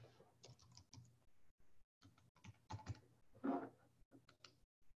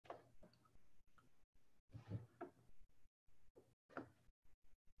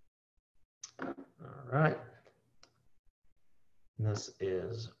 All right. This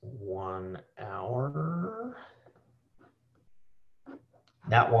is 1 hour.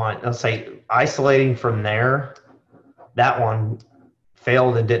 That one, let's say isolating from there, that one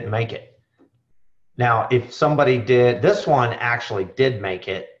failed and didn't make it. Now, if somebody did, this one actually did make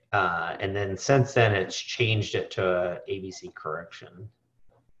it, and then since then it's changed it to a ABC correction.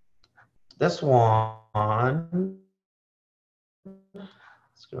 This one,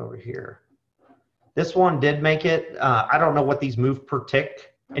 let's go over here. This one did make it. I don't know what these move per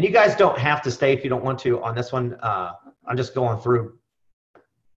tick. And you guys don't have to stay if you don't want to on this one. I'm just going through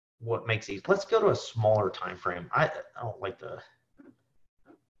what makes these. Let's go to a smaller time frame. I don't like the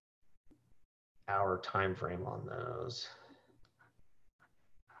hour time frame on those.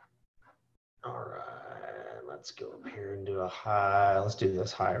 All right, let's go up here and do a high. Let's do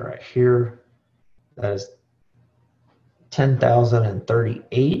this high right here. That is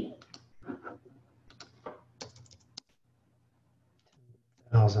 10,038.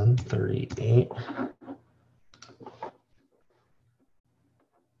 10,038.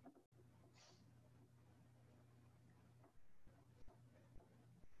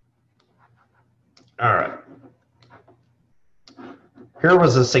 All right. Here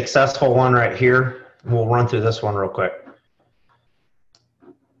was a successful one right here. We'll run through this one real quick.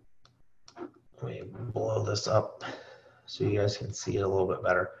 Let me blow this up so you guys can see it a little bit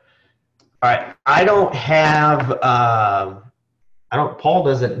better. All right. I don't have, Paul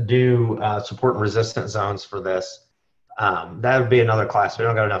doesn't do support and resistance zones for this. That would be another class. We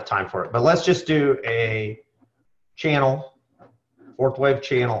don't got enough time for it. But let's just do a channel, fourth wave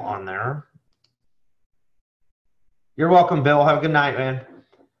channel on there. You're welcome, Bill. Have a good night, man.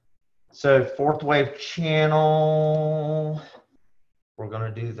 So fourth wave channel, we're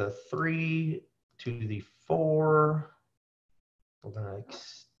going to do the 3 to the 4. We're going to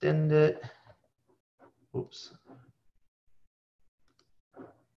extend it. Oops.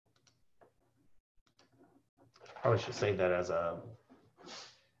 Probably should save that as a.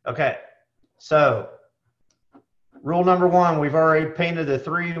 Okay. So rule number 1, we've already painted the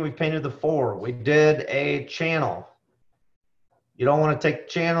 3, we've painted the 4. We did a channel. You don't want to take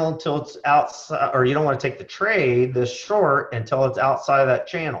the channel until it's outside, or you don't want to take the trade, this short, until it's outside of that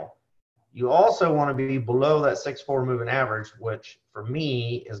channel. You also want to be below that 6-4 moving average, which for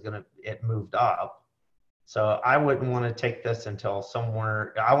me is it moved up. So I wouldn't want to take this until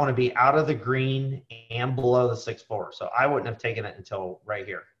somewhere, I want to be out of the green and below the 6-4. So I wouldn't have taken it until right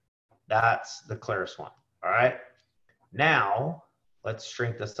here. That's the clearest one. All right. Now let's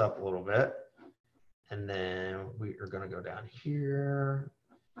shrink this up a little bit. And then we are going to go down here.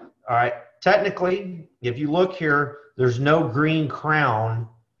 All right. Technically, if you look here, there's no green crown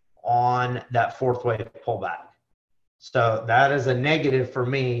on that fourth wave pullback. So that is a negative for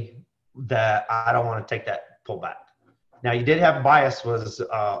me that I don't want to take that pullback. Now, you did have bias was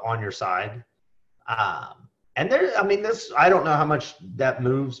on your side. And there, I mean, this, I don't know how much that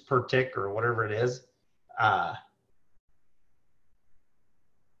moves per tick or whatever it is.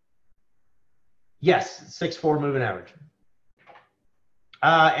 Yes, 6-4 moving average.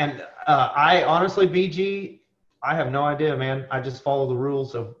 I honestly, BG, I have no idea, man. I just follow the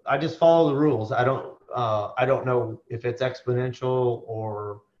rules of. I just follow the rules. I don't know if it's exponential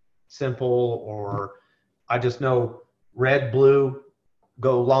or simple, or I just know red, blue,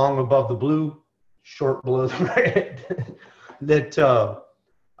 go long above the blue, short below the red. That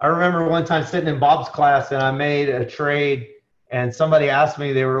I remember one time sitting in Bob's class and I made a trade, and somebody asked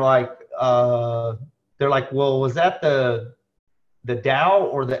me. They were like. They're like, well, was that the Dow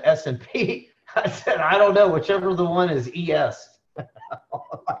or the S&P? I said, I don't know, whichever the one is ES. That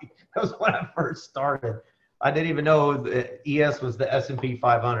was when I first started. I didn't even know that ES was the S&P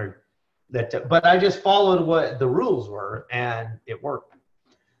 500. But I just followed what the rules were, and it worked.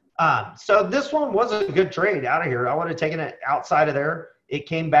 So this one was a good trade out of here. I would have taken it outside of there. It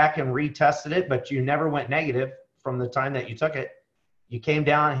came back and retested it, but you never went negative from the time that you took it. You came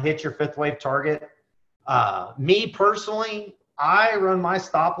down and hit your fifth wave target. Me personally, I run my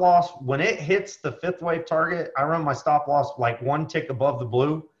stop loss when it hits the fifth wave target. I run my stop loss like 1 tick above the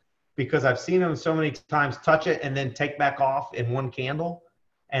blue, because I've seen them so many times touch it and then take back off in one candle.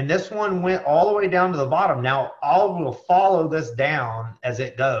 And this one went all the way down to the bottom. Now I will follow this down as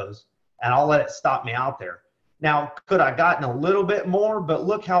it goes, and I'll let it stop me out there. Now, could I gotten a little bit more? But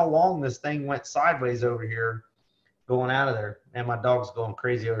look how long this thing went sideways over here. Going out of there, and my dog's going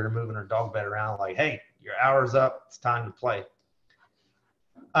crazy over here, moving her dog bed around like, hey, your hour's up, it's time to play.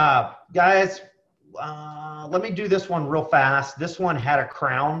 Guys, let me do this one real fast. This one had a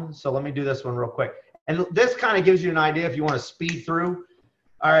crown, so let me do this one real quick. And this kind of gives you an idea if you want to speed through.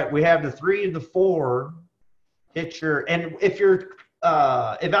 All right, we have the 3 to the 4. Hit your, and if you're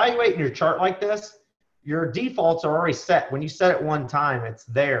evaluating your chart like this, your defaults are already set. When you set it one time, it's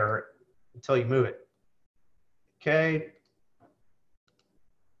there until you move it. Okay.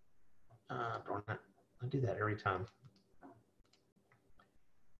 Darn it. I do that every time.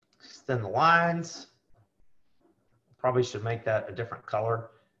 Extend the lines. Probably should make that a different color.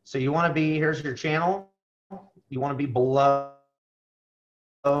 So you want to be, here's your channel. You want to be below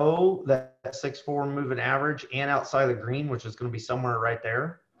that 6-4 moving average and outside the green, which is going to be somewhere right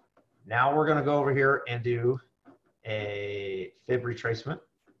there. Now we're going to go over here and do a fib retracement.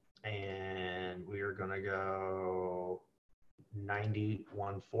 And we are going to go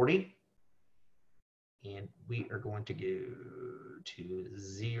 91.40. And we are going to go to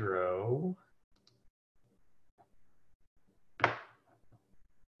 0.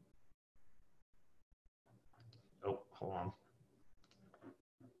 Oh, hold on.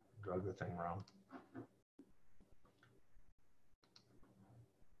 Drug the thing wrong.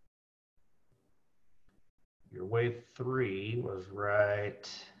 Your wave 3 was right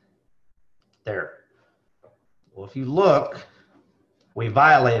there. Well, if you look, we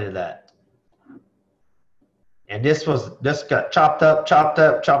violated that. And this got chopped up, chopped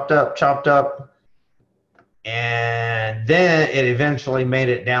up, chopped up, chopped up. And then it eventually made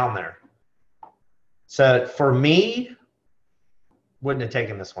it down there. So for me, wouldn't have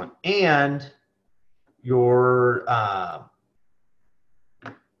taken this one. And your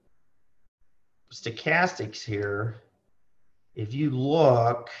stochastics here, if you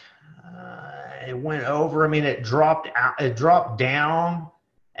look, it went over. I mean, it dropped out, it dropped down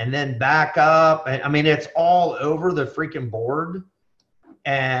and then back up. I mean, it's all over the freaking board,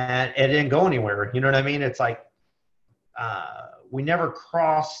 and it didn't go anywhere. You know what I mean? It's like we never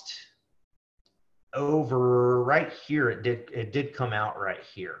crossed over right here. It did come out right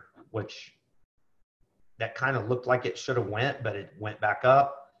here, which that kind of looked like it should have went, but it went back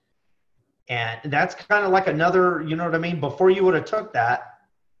up. And that's kind of like another, you know what I mean? Before you would have took that,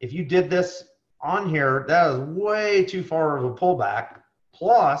 if you did this on here, that was way too far of a pullback.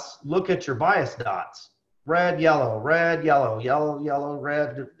 Plus, look at your bias dots. Red, yellow, yellow, yellow,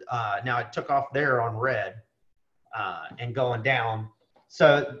 red. Now it took off there on red and going down.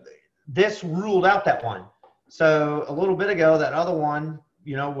 So this ruled out that one. So a little bit ago, that other one,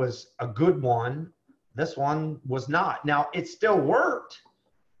 you know, was a good one. This one was not. Now, it still worked.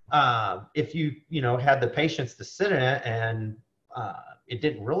 If you know, had the patience to sit in it, and it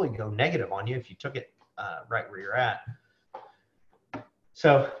didn't really go negative on you if you took it right where you're at.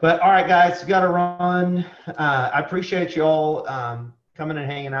 So, but all right, guys, got to run. I appreciate you all coming and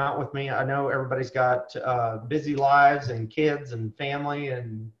hanging out with me. I know everybody's got busy lives and kids and family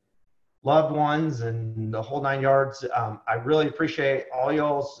and loved ones and the whole 9 yards. I really appreciate all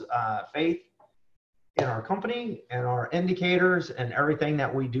y'all's faith in our company and our indicators and everything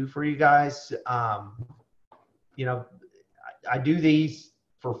that we do for you guys. You know, I do these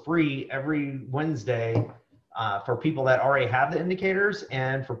for free every Wednesday for people that already have the indicators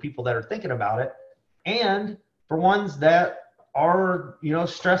and for people that are thinking about it, and for ones that are, you know,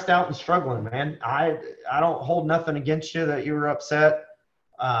 stressed out and struggling, man. I don't hold nothing against you that you were upset.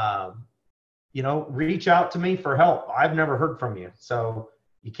 You know, reach out to me for help. I've never heard from you. So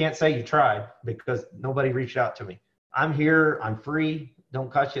you can't say you tried because nobody reached out to me. I'm here. I'm free. Don't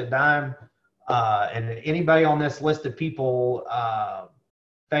cost you a dime. And anybody on this list of people,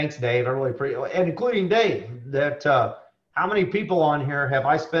 thanks, Dave. I really appreciate it. And including Dave, that how many people on here have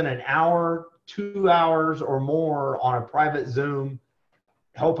I spent an hour, 2 hours or more on a private Zoom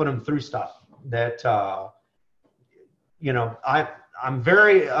helping them through stuff that, you know, I'm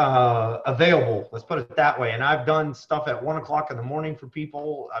very available, let's put it that way. And I've done stuff at 1 o'clock in the morning for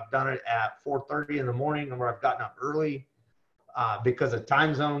people. I've done it at 4:30 in the morning, where I've gotten up early because of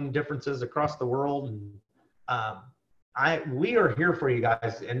time zone differences across the world. And we are here for you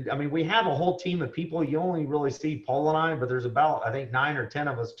guys. And I mean, we have a whole team of people. You only really see Paul and I, but there's about, I think, 9 or 10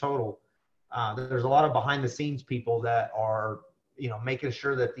 of us total. There's a lot of behind the scenes people that are, you know, making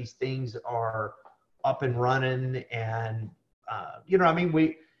sure that these things are up and running. And you know, I mean,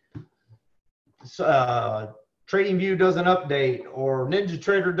 TradingView does an update, or Ninja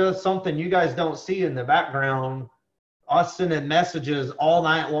Trader does something you guys don't see in the background, us sending messages all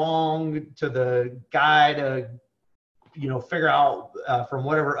night long to the guy to, you know, figure out from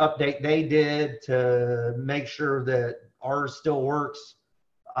whatever update they did to make sure that ours still works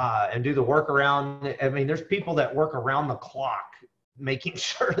and do the workaround. I mean, there's people that work around the clock making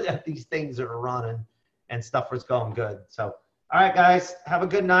sure that these things are running and stuff is going good. So, all right, guys, have a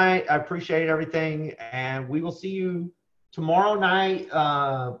good night. I appreciate everything, and we will see you tomorrow night.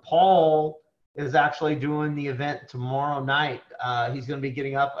 Paul is actually doing the event tomorrow night. He's going to be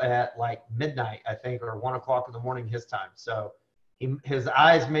getting up at like midnight, I think, or 1 o'clock in the morning his time. So his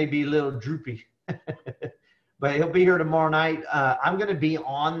eyes may be a little droopy, but he'll be here tomorrow night. I'm going to be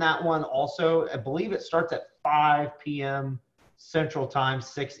on that one also. I believe it starts at 5 p.m. Central Time,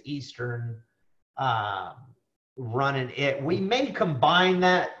 6 Eastern. running it. We may combine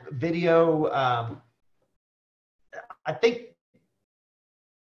that video. I think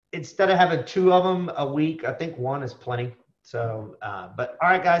instead of having 2 of them a week, I think 1 is plenty. So, but all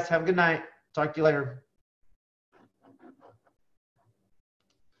right, guys, have a good night. Talk to you later.